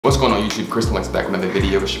What's going on YouTube? Chris and Lexx back with another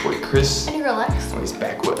video. It's your boy Chris. And your girl Lexx. And he's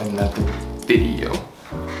back with another video.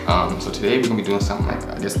 So today we're gonna be doing something like,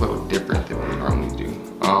 I guess, a little different than what we normally do.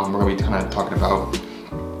 We're gonna be kind of talking about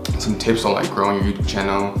some tips on like growing your YouTube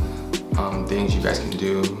channel, things you guys can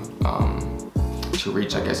do to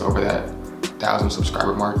reach, I guess, over that 1,000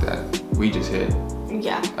 subscriber mark that we just hit.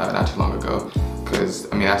 Yeah. Not too long ago.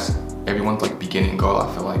 Because I mean, that's everyone's like beginning goal,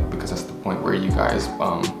 I feel like, because that's the point where you guys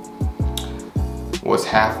was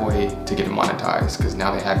halfway to get monetized, because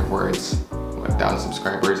now they have it where it's 1,000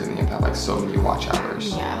 subscribers and they have like so many watch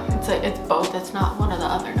hours. Yeah, it's both. It's not one or the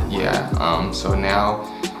other no more. Yeah. So now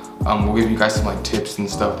we'll give you guys some like tips and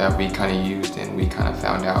stuff that we kind of used and we kind of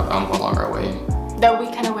found out along our way. That we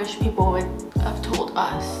kind of wish people would have told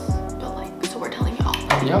us, but like, so we're telling y'all.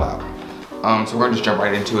 Helping y'all out. So we're gonna just jump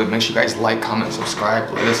right into it. Make sure you guys like, comment,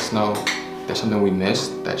 subscribe. Let us know if there's something we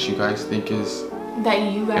missed that you guys think is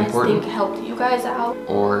that you guys important, think helped you guys out,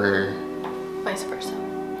 or vice versa.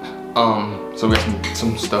 So we have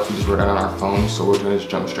some stuff we just wrote out on our phone, so we're gonna just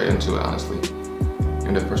jump straight into it, honestly. You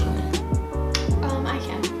can do the first one, me. I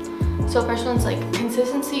can. So first one's like,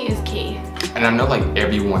 consistency is key. And I know like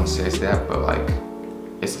everyone says that, but like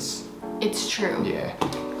it's true. Yeah.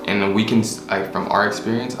 And we can, like, from our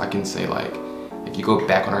experience, I can say like, if you go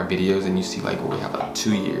back on our videos and you see like where we have like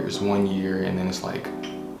 2 years, 1 year, and then it's like,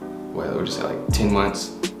 well, we'll just say like 10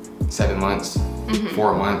 months, 7 months,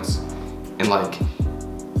 4 months, and like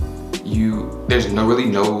there's really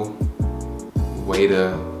no way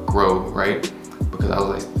to grow, right? Because I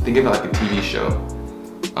was like thinking of like a TV show.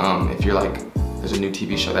 If you're like, there's a new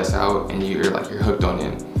TV show that's out and you're hooked on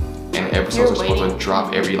it, and episodes are supposed to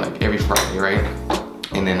drop every Friday, right?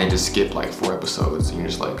 And then they just skip like 4 episodes and you're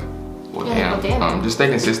just like, well, damn. Just stay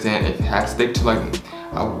consistent. If you have to stick to like,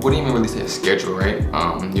 I wouldn't even really say a schedule, right? You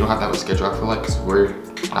don't have to have a schedule, I feel like, because we're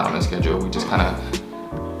not on a schedule. We just kind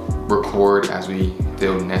of record as we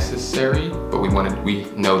feel necessary, but we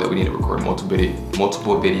know that we need to record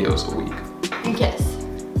multiple videos a week. Yes.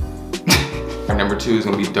 Our number 2 is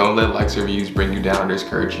gonna be, don't let likes or views bring you down or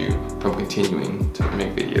discourage you from continuing to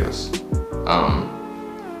make videos.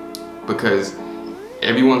 Because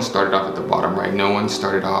everyone started off at the bottom, right? No one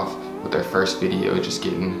started off with their first video just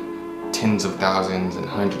getting tens of thousands and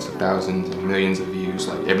hundreds of thousands and millions of views.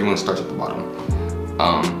 Like, everyone starts at the bottom.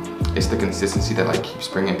 It's the consistency that like keeps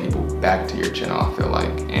bringing people back to your channel, I feel like.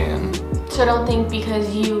 And so don't think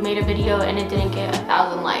because you made a video and it didn't get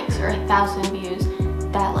 1,000 likes or 1,000 views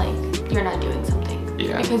that like you're not doing something.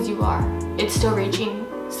 Yeah. Because you are. It's still reaching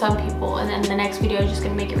some people, and then the next video is just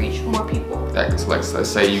gonna make it reach more people. That's like, let's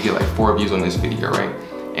say you get like 4 views on this video, right?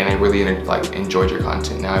 And they really like enjoyed your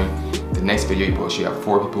content. Now the next video you post, you have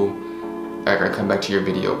 4 people are gonna come back to your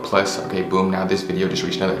video, plus, okay, boom, now this video just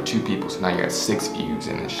reached another 2 people, so now you're at 6 views,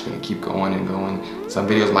 and it's just gonna keep going and going. Some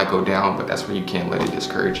videos might go down, but that's where you can't let it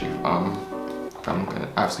discourage you from gonna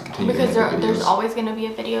obviously continue. Because there's always gonna be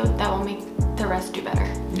a video that will make the rest do better.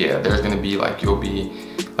 Yeah, there's gonna be like,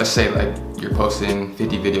 let's say like you're posting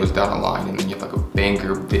 50 videos down the line, and then you have like a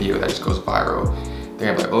banger video that just goes viral.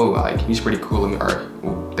 They're gonna be like, oh, like, he's pretty cool, or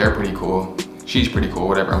they're pretty cool, she's pretty cool,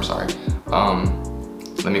 whatever, I'm sorry.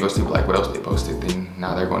 Let me go see like what else they posted. Then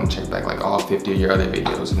now they're going to check back like all 50 of your other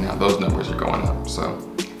videos, and now those numbers are going up. So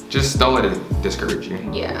just don't let it discourage you.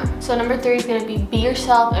 Yeah. So number 3 is gonna be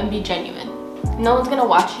yourself and be genuine. No one's gonna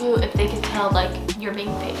watch you if they can tell like you're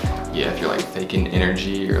being fake. Yeah, if you're like faking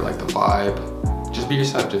energy or like the vibe, just be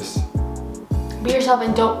yourself. Just be yourself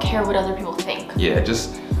and don't care what other people think. Yeah,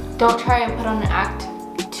 just don't try and put on an act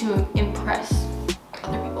to impress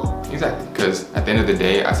other people. Exactly, because at the end of the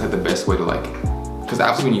day, I said the best way to like, because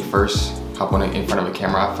obviously when you first hop on in front of a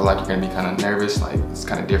camera, I feel like you're gonna be kind of nervous, like it's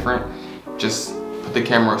kind of different. Just put the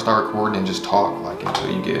camera, start recording, and just talk like until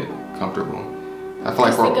you get comfortable. I feel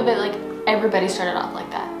like think of it like everybody started off like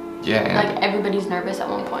that. Yeah. Like everybody's nervous at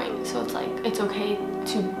one point, so it's like it's okay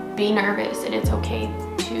to be nervous and it's okay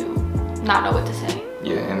to not know what to say.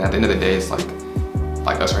 Yeah, and at the end of the day, it's like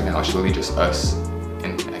us right now. It's really just us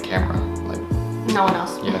and a camera. Like no one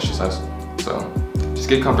else. Yeah, it's just us. So just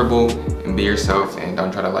get comfortable and be yourself, and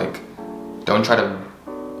don't try to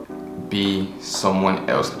be someone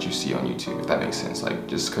else that you see on YouTube, if that makes sense. Like,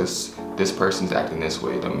 just because this person's acting this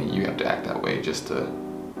way don't mean you have to act that way just to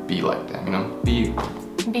be like them, you know? Be you.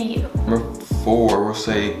 Be you. Number 4, we'll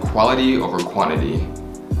say quality over quantity.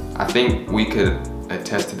 I think we could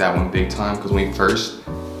attest to that one big time, because when we first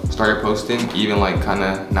started posting, even like kind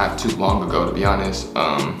of not too long ago, to be honest,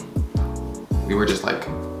 we were just like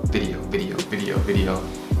video,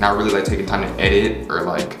 not really like taking time to edit or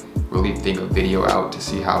like really think a video out to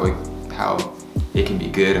see how it can be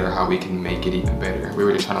good or how we can make it even better. We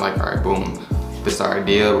were just trying to like, all right, boom, this is our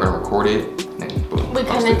idea, we're gonna record it, and then boom. We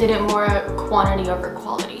kind of did it more quantity over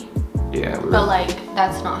quality. Yeah. But like,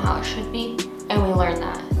 that's not how it should be, and we learned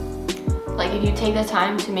that. Like, if you take the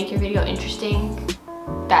time to make your video interesting,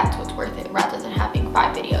 that's what's worth it, rather than having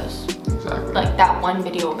 5 videos. Exactly. Like, that one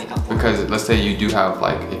video will make up for it. Because let's say you do have,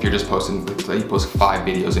 like, if you're just posting, let's say you post 5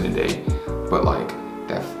 videos in a day, but like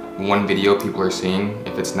that one video people are seeing,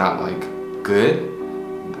 if it's not like good,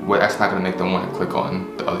 well, that's not gonna make them want to click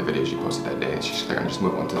on the other videos you posted that day. It's just, they're gonna just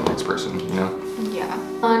move on to the next person, you know? Yeah.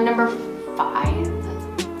 Number 5.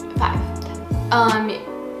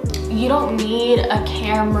 You don't need a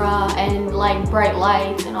camera and like bright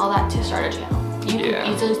lights and all that to start a channel. You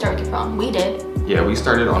can easily start with your phone. We did. Yeah, we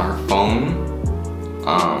started on our phone.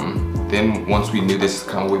 Then once we knew this is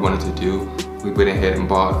kind of what we wanted to do, we went ahead and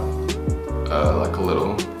bought like a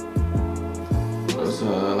little, it was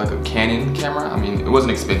like a Canon camera. I mean, it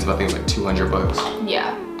wasn't expensive. I think it was like 200 bucks.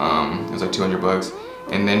 Yeah. It was like 200 bucks.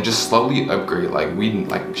 And then just slowly upgrade.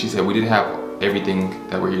 Like she said, we didn't have everything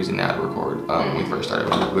that we're using now to record. When we first started,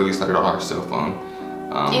 we literally started on our cell phone.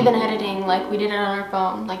 Even editing, like we did it on our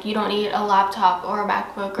phone. Like you don't need a laptop or a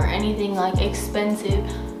MacBook or anything like expensive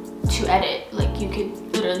to edit. Like you could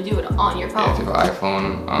literally do it on your phone. Yeah, if you have an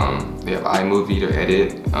iPhone, they have iMovie to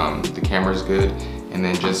edit. The camera's good, and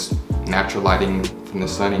then just natural lighting from the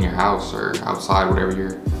sun in your house or outside, whatever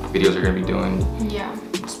your videos are gonna be doing. Yeah,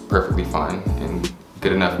 it's perfectly fine and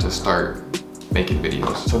good enough to start making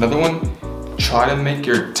videos. So another one, try to make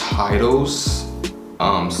your titles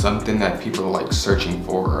something that people are like searching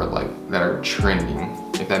for, or like that are trending,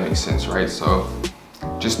 if that makes sense, right? So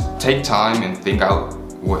just take time and think out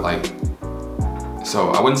what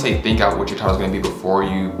so I wouldn't say think out what your title's gonna be before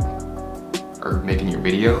you are making your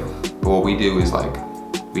video, but what we do is like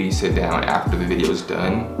we sit down after the video is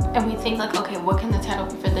done and we think like, okay, what can the title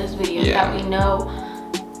be for this video that we know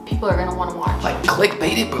people are gonna want to watch? Like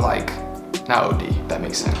clickbait it, but like not OD, if that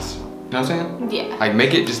makes sense. You know what I'm saying? Yeah. Like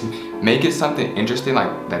make it something interesting,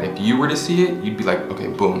 like that if you were to see it, you'd be like, okay,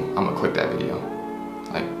 boom, I'm gonna click that video.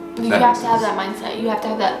 Like you have to have that mindset. You have to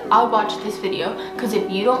have that, I'll watch this video, because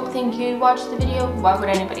if you don't think you'd watch the video, why would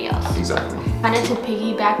anybody else? Exactly. Kind of to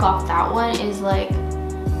piggyback off that one is like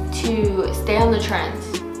to stay on the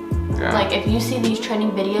trends. Yeah. Like if you see these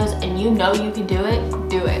trending videos and you know you can do it,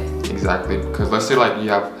 do it. Exactly, because let's say like you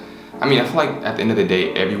have, I mean, I feel like at the end of the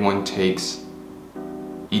day, everyone takes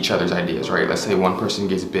each other's ideas, right? Let's say one person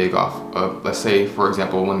gets big off of, let's say for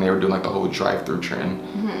example, when they were doing like the whole drive-through trend,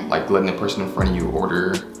 like letting the person in front of you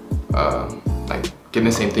order, like getting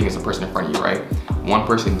the same thing as the person in front of you, right? One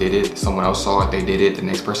person did it, someone else saw it, they did it, the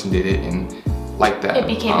next person did it, and like that. It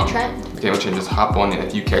became a trend. It became a trend, just hop on it.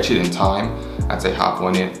 If you catch it in time, I'd say hop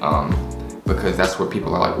on it, because that's what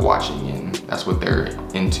people are like watching and that's what they're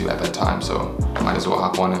into at that time, so might as well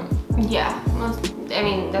hop on it. Yeah, I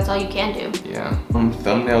mean, that's all you can do. Yeah.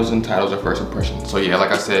 Thumbnails and titles are first impressions. So yeah,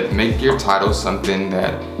 like I said, make your titles something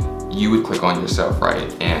that you would click on yourself, right?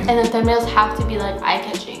 And the thumbnails have to be like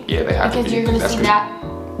eye-catching. Yeah, they have to be. Because you're gonna see that.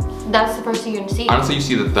 That's the first thing you're gonna see. Honestly, you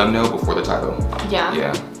see the thumbnail before the title. Yeah.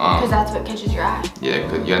 Yeah. Because that's what catches your eye. Yeah,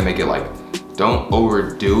 because you gotta make it like, don't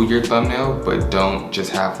overdo your thumbnail, but don't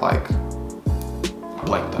just have like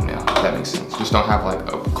blank thumbnail, if that makes sense. Just don't have like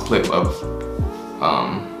a clip of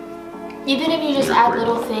even if you just add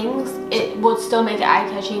little things, it will still make it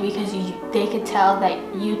eye-catching because they could tell that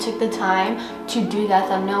you took the time to do that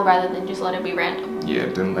thumbnail rather than just let it be random. Yeah,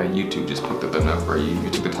 then let YouTube just pick the thumbnail for you. You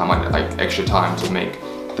took the time, like extra time to make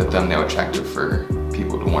the thumbnail attractive for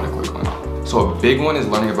people to want to click on. So a big one is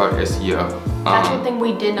learning about SEO. That's one thing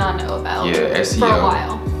we did not know about. Yeah, SEO for a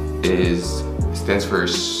while. Stands for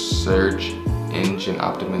search engine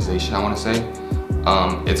optimization, I want to say.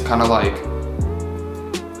 It's kind of like,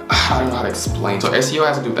 I don't know how to explain. So SEO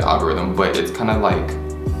has to do with the algorithm, but it's kind of like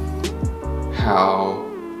how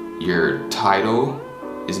your title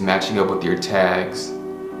is matching up with your tags.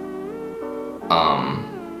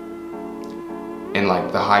 And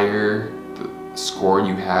like the higher the score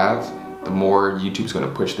you have, the more YouTube's gonna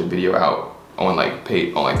push the video out on like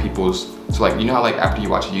people's. So like, you know how like after you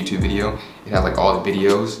watch a YouTube video, it has like all the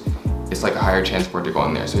videos. It's like a higher chance for it to go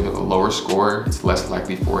in there. So if you have a lower score, it's less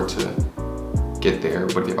likely for it to get there,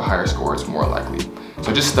 but if you have a higher score, it's more likely.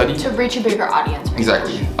 So just study. To reach a bigger audience.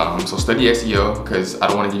 Exactly. So study SEO, because I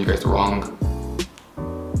don't want to give you guys the wrong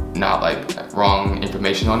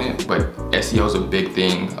information on it, but SEO is a big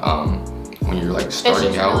thing when you're like starting out.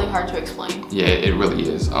 It's just really hard to explain. Yeah, it really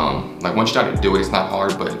is. Like once you start to do it, it's not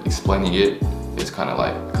hard, but explaining it is kind of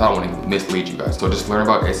like, because I don't want to mislead you guys. So just learn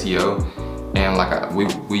about SEO, and like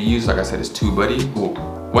we use, like I said, it's TubeBuddy,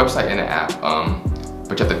 website and an app.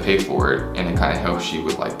 But you have to pay for it, and it kind of helps you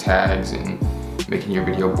with like tags and making your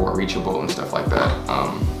video more reachable and stuff like that.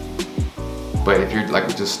 But if you're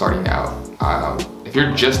like just starting out,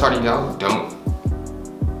 don't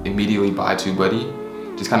immediately buy TubeBuddy.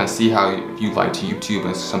 Just kind of see how you like to YouTube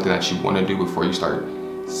and something that you want to do before you start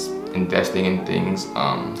investing in things.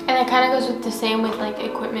 And it kind of goes with the same with like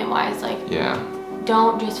equipment wise, like yeah.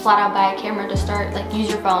 Don't just flat out buy a camera to start, like use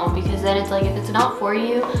your phone, because then it's like if it's not for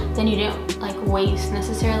you, then you didn't like waste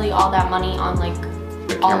necessarily all that money on like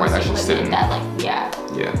the camera that should sit in. That like yeah.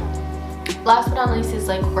 Last but not least is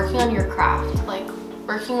like working on your craft, like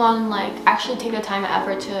working on like actually take the time and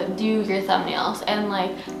effort to do your thumbnails and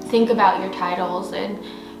like think about your titles and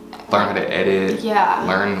learn how to edit. Yeah.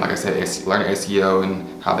 Learn, like I said, learn SEO and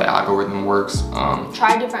how the algorithm works.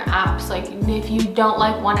 Try different apps. Like if you don't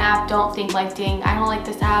like one app, don't think like, dang, I don't like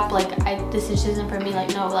this app. Like this just isn't for me.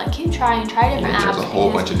 Like no, like keep trying, try different apps. There's a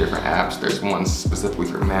whole bunch of different apps. There's ones specifically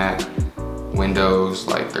for Mac, Windows.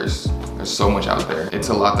 Like there's so much out there. It's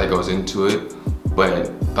a lot that goes into it,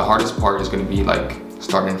 but the hardest part is going to be like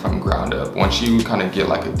starting from ground up. Once you kind of get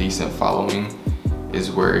like a decent following,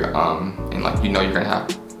 is where and like you're gonna have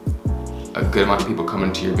a good amount of people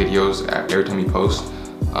coming to your videos every time you post.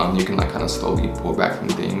 You can like kind of slowly pull back from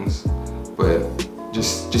things, but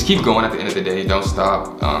just keep going. At the end of the day, don't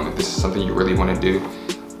stop. If this is something you really want to do,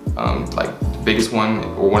 like the biggest one,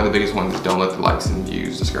 or one of the biggest ones, is don't let the likes and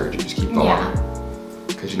views discourage you. Just keep going,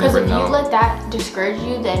 because you never know. Because if you let that discourage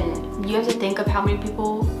you, then you have to think of how many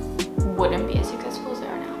people wouldn't be as successful as they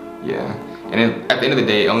are now. Yeah, and at the end of the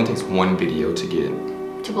day, it only takes one video to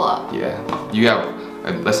blow up. Yeah, you have.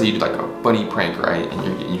 Let's say you do like a funny prank, right?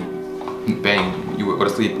 And you bang, you go to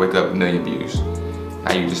sleep, wake up, 1 million views.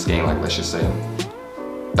 Now you just gain like, let's just say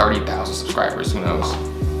 30,000 subscribers, who knows?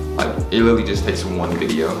 Like it literally just takes one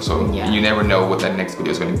video. So you never know what that next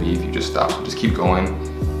video is gonna be if you just stop. So just keep going,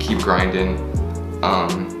 keep grinding.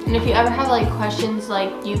 And if you ever have like questions,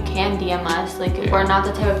 like you can DM us. Like we're not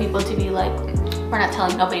the type of people to be like, we're not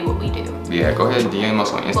telling nobody what we do. Yeah, go ahead and DM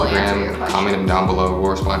us on Instagram, comment them down below, we'll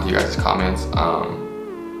respond to you guys' comments.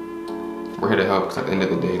 We're here to help, because at the end of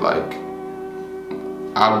the day, like,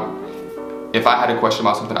 if I had a question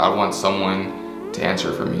about something, I would want someone to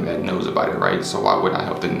answer for me that knows about it, right? So why wouldn't I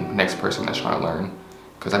help the next person that's trying to learn?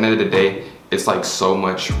 Because at the end of the day, it's like so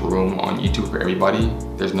much room on YouTube for everybody.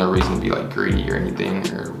 There's no reason to be like greedy or anything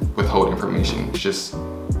or withhold information. It's just,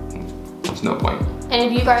 there's no point. And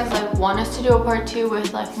if you guys like want us to do a part 2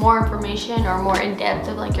 with like more information or more in depth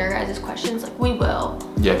of like your guys' questions, like we will.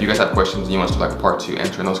 Yeah, if you guys have questions and you want us to do like a part 2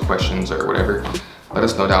 answering those questions or whatever, let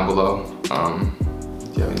us know down below. Do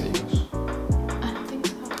you have anything else? I don't think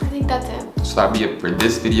so. I think that's it. So that'll be it for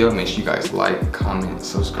this video. Make sure you guys like, comment,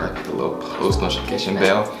 subscribe, hit the little post notification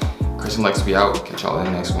bell. Chris and Lex, we out. Catch y'all in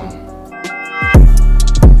the next one.